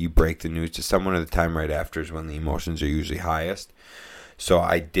after you break the news to someone, or the time right after, is when the emotions are usually highest. So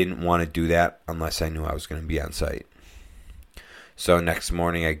I didn't want to do that unless I knew I was going to be on site. So next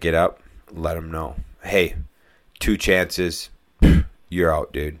morning I get up, let him know, hey, 2 chances, you're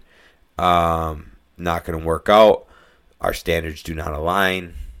out, dude. Not going to work out. Our standards do not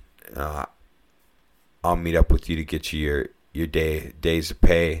align. I'll meet up with you to get you your days of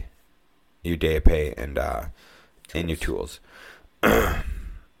pay, your day of pay, and your tools. Guy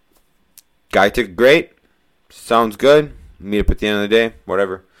took it great. Sounds good. Meet up at the end of the day.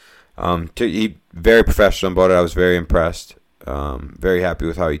 Whatever. He very professional about it. I was very impressed. Very happy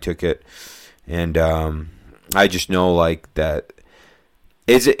with how he took it, and I just know like that.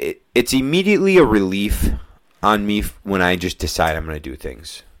 It's immediately a relief on me when I just decide I'm going to do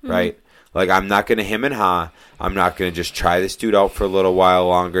things, right? Like, I'm not going to hem and haw. I'm not going to just try this dude out for a little while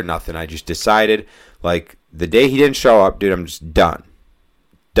longer. Nothing. I just decided, like, the day he didn't show up, dude, I'm just done.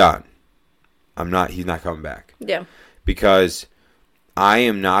 Done. He's not coming back. Yeah. Because I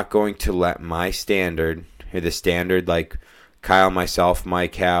am not going to let my standard, the standard, like Kyle, myself,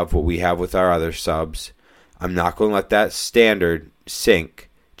 Mike have, what we have with our other subs, I'm not going to let that standard sink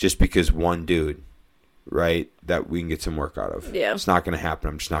just because one dude, right, that we can get some work out of. Yeah. It's not going to happen.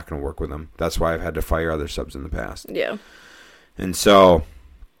 I'm just not going to work with him. That's why I've had to fire other subs in the past. Yeah. And so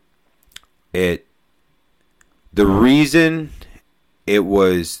the reason it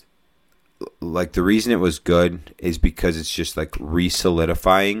was good is because it's just like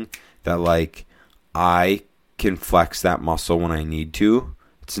re-solidifying that, like, I can flex that muscle when I need to.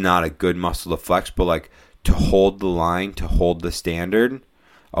 It's not a good muscle to flex, but like to hold the line, to hold the standard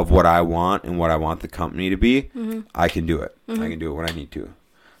of what I want and what I want the company to be, I can do it. I can do it when I need to.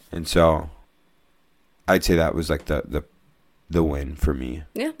 And so I'd say that was like the win for me.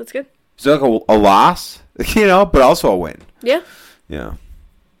 Yeah, that's good. So like a loss, but also a win. Yeah. Yeah.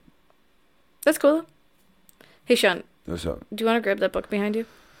 That's cool. Hey, Shaun. What's up? Do you want to grab that book behind you?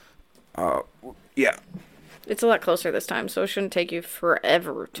 Yeah. It's a lot closer this time, so it shouldn't take you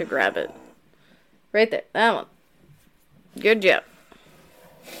forever to grab it. Right there. That one. Good job.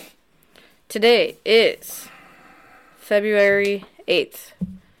 Today is February 8th.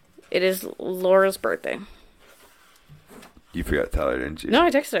 It is Laura's birthday. You forgot to tell her, didn't you? No,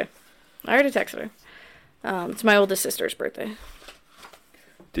 I texted her. I already texted her. It's my oldest sister's birthday.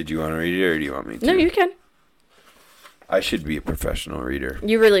 Did you want to read it, or do you want me to? No, you can. I should be a professional reader.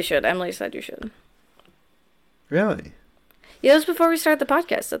 You really should. Emily said you should. Really? Yeah, it was before we started the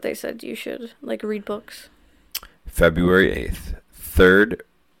podcast that they said you should, like, read books. February 8th. Third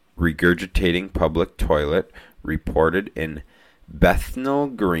regurgitating public toilet reported in Bethnal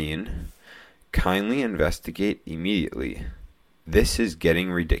Green. Kindly investigate immediately. This is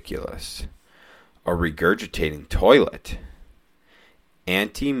getting ridiculous. A regurgitating toilet?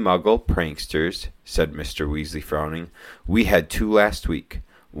 Anti-Muggle pranksters, said Mr. Weasley, frowning. We had 2 last week.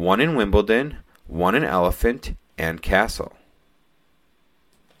 One in Wimbledon, one in Elephant and Castle.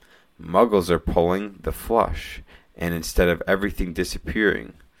 Muggles are pulling the flush, and instead of everything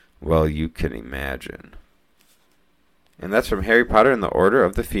disappearing, well, you can imagine. And that's from Harry Potter and the Order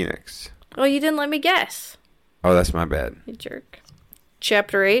of the Phoenix. Oh, you didn't let me guess. Oh, that's my bad. You jerk.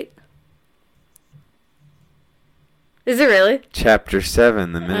 Chapter 8. Is it really? Chapter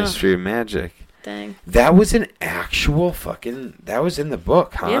 7, The Ministry of Magic. Dang. That was an actual fucking... That was in the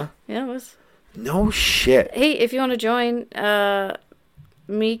book, huh? Yeah, it was. No shit. Hey, if you want to join,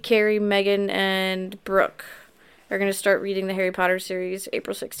 me, Carrie, Megan, and Brooke are going to start reading the Harry Potter series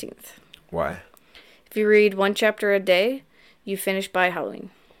April 16th. Why? If you read 1 chapter a day, you finish by Halloween.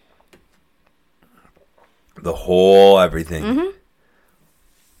 The whole everything. Mm-hmm.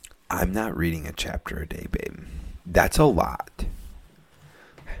 I'm not reading a chapter a day, babe. That's a lot.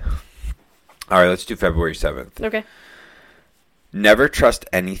 All right, let's do February 7th. Okay. Never trust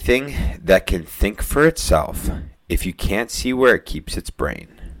anything that can think for itself if you can't see where it keeps its brain.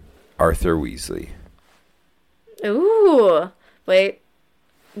 Arthur Weasley. Ooh. Wait.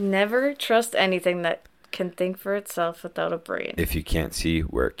 Never trust anything that can think for itself without a brain. If you can't see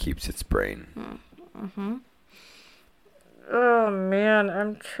where it keeps its brain. Mm-hmm. Oh, man.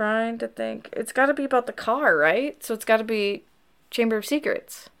 I'm trying to think. It's got to be about the car, right? So it's got to be Chamber of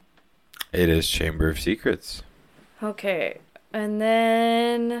Secrets. It is Chamber of Secrets. Okay. And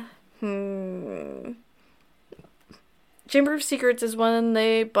then... Chamber of Secrets is when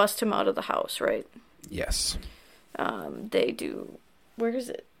they bust him out of the house, right? Yes. They do... Where is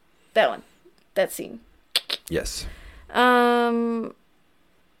it? That one. That scene. Yes. Oh,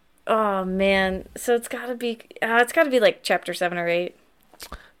 man. So it's gotta be like chapter 7 or 8.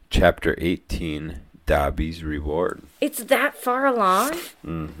 Chapter 18, Dobby's Reward. It's that far along?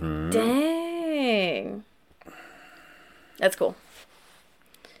 Mm-hmm. Dang. That's cool.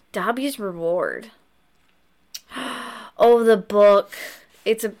 Dobby's Reward. Oh, the book.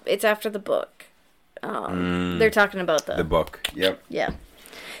 It's after the book. They're talking about the book. Yep. Yeah.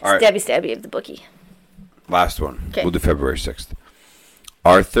 All right. Stabby of the bookie. Last one. Okay. We'll do February 6th.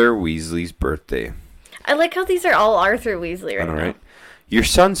 Arthur Weasley's birthday. I like how these are all Arthur Weasley right now. Your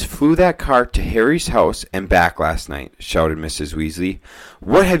sons flew that car to Harry's house and back last night, shouted Mrs. Weasley.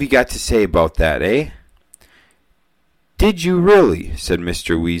 What have you got to say about that, eh? Did you really? Said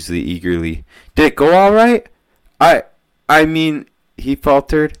Mr. Weasley eagerly. Did it go all right? I mean, he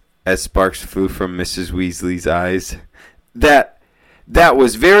faltered, as sparks flew from Mrs. Weasley's eyes. That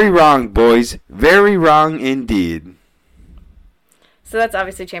was very wrong, boys. Very wrong indeed. So that's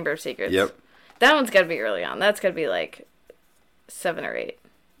obviously Chamber of Secrets. Yep. That one's got to be early on. That's got to be like 7 or 8.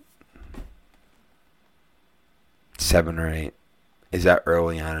 7 or 8. Is that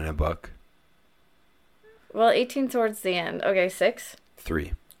early on in a book? Well, 18 towards the end. Okay, 6?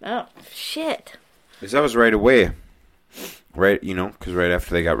 3. Oh, shit. Because that was right away. Right, because right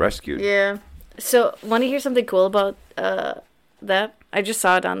after they got rescued. Yeah. So, want to hear something cool about that? I just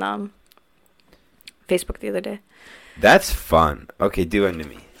saw it on Facebook the other day. That's fun. Okay, do unto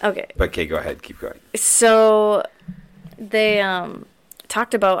me. Okay. Okay, go ahead. Keep going. So, they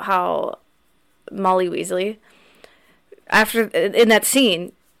talked about how Molly Weasley, in that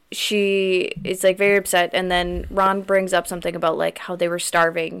scene, she is like very upset, and then Ron brings up something about like how they were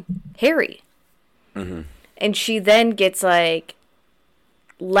starving Harry. Mm-hmm. And she then gets like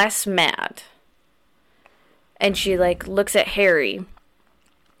less mad. And she like looks at Harry,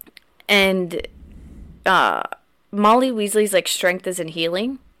 and Molly Weasley's like strength is in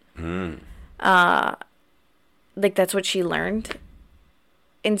healing. Like that's what she learned.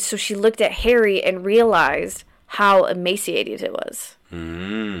 And so she looked at Harry and realized how emaciated it was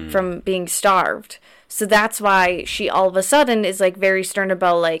from being starved. So that's why she all of a sudden is like very stern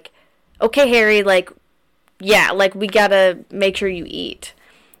about like, okay, Harry, like, yeah, like we gotta make sure you eat.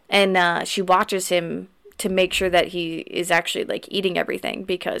 And she watches him to make sure that he is actually like eating everything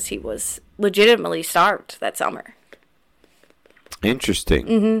because he was legitimately starved that summer. Interesting.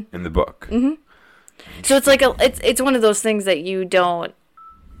 Mm-hmm. In the book. Mm-hmm. So it's like it's one of those things that you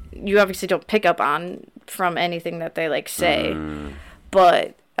obviously don't pick up on from anything that they like say,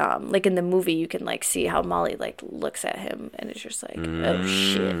 but like in the movie you can like see how Molly like looks at him and it's just like, oh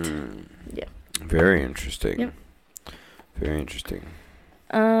shit. Yeah. Very interesting. Yep. Very interesting.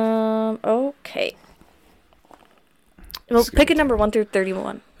 Okay. Well, pick a number 1 through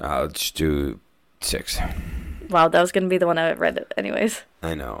 31. Let's do 6. Wow, that was going to be the one I read anyways.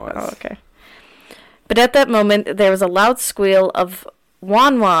 I know. Oh, okay. But at that moment, there was a loud squeal of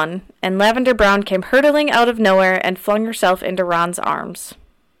Wan Wan, and Lavender Brown came hurtling out of nowhere and flung herself into Ron's arms.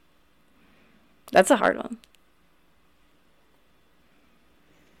 That's a hard one.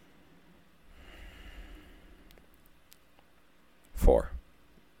 Four.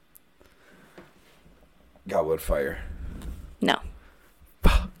 Goblet of Fire. No.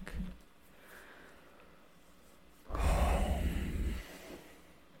 Fuck.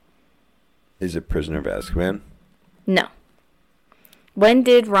 Is it Prisoner of Azkaban? No. When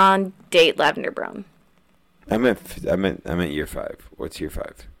did Ron date Lavender Brown? I meant year 5. What's year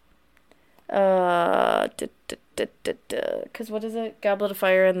 5? Because what is it? Goblet of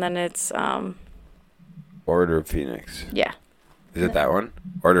Fire, and then it's Order of Phoenix. Yeah. Is it that one?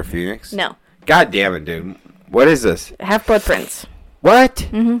 Order of Phoenix? No. God damn it, dude. What is this? Half-Blood Prince. What?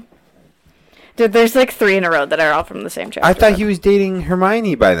 Mm-hmm. Dude, there's like 3 in a row that are all from the same chapter. I thought he was dating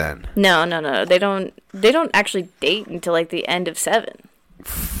Hermione by then. No. They don't actually date until like the end of 7.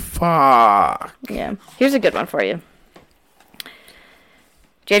 Fuck. Yeah. Here's a good one for you.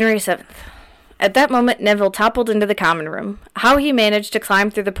 January 7th. At that moment, Neville toppled into the common room. How he managed to climb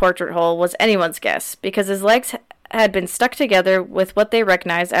through the portrait hole was anyone's guess, because his legs had been stuck together with what they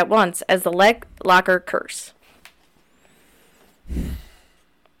recognized at once as the leg locker curse.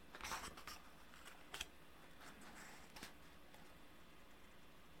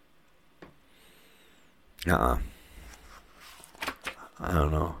 I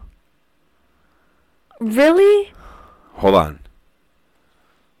don't know. Really? Hold on.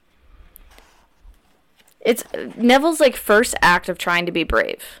 It's Neville's like first act of trying to be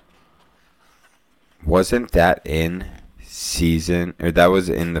brave. Wasn't that in season, or that was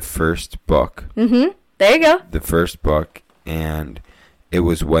in the first book? Mm-hmm. There you go. The first book, and it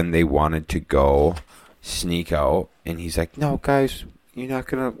was when they wanted to go sneak out, and he's like, "No, guys, we're not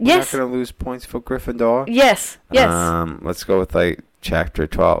gonna lose points for Gryffindor." Yes. Let's go with like chapter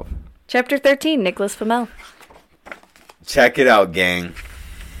 12. Chapter 13, Nicholas Flamel. Check it out, gang.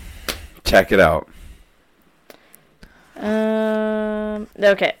 Check it out.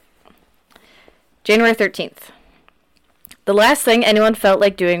 Okay. January 13th. The last thing anyone felt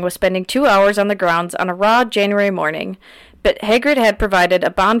like doing was spending 2 hours on the grounds on a raw January morning, but Hagrid had provided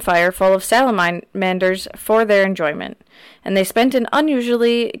a bonfire full of salamanders for their enjoyment, and they spent an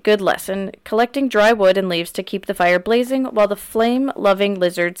unusually good lesson collecting dry wood and leaves to keep the fire blazing while the flame-loving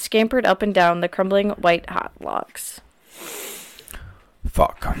lizard scampered up and down the crumbling white-hot logs.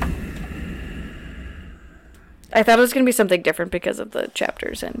 Fuck. I thought it was going to be something different because of the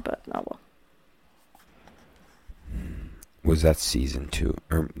chapters in, but oh well. Was that season 2?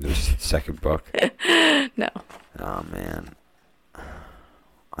 Or the second book? No. Oh, man. I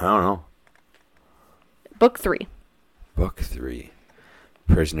don't know. Book 3. Book 3.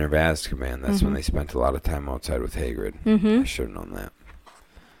 Prisoner of Azkaban. That's when they spent a lot of time outside with Hagrid. Mm-hmm. I should have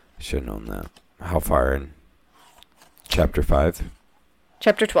known that. How far in? Chapter 5?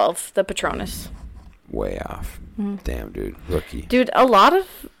 Chapter 12, the Patronus. Way off. Mm-hmm. Damn, dude. Rookie. Dude, a lot of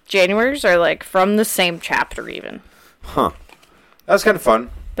Januaries are like from the same chapter even. Huh. That was kind of fun.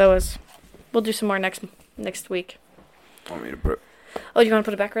 We'll do some more next week. Want me to put it? Oh, you want to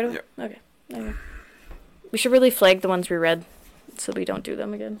put it back right away? Yeah. Okay. We should really flag the ones we read so we don't do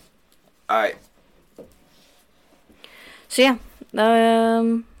them again. Alright. So yeah,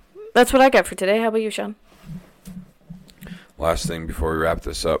 that's what I got for today. How about you, Sean? Last thing before we wrap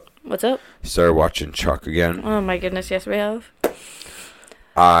this up. What's up? Started watching Chuck again. Oh my goodness, yes we have.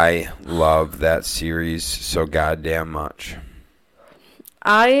 I love that series so goddamn much.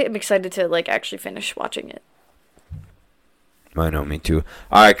 I am excited to actually finish watching it. I know, me too.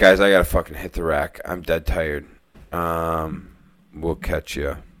 Alright, guys, I gotta fucking hit the rack. I'm dead tired. We'll catch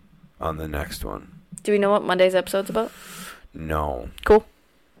you on the next one. Do we know what Monday's episode's about? No. Cool.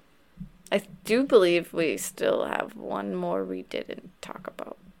 I do believe we still have one more we didn't talk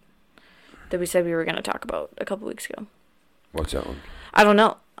about that we said we were going to talk about a couple weeks ago. What's that one? I don't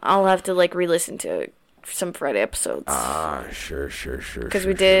know. I'll have to re-listen to some Friday episodes. Sure. Because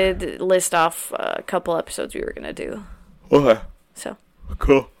we did list off a couple episodes we were going to do. Okay. So.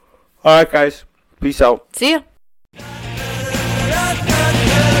 Cool. Alright, guys. Peace out. See ya.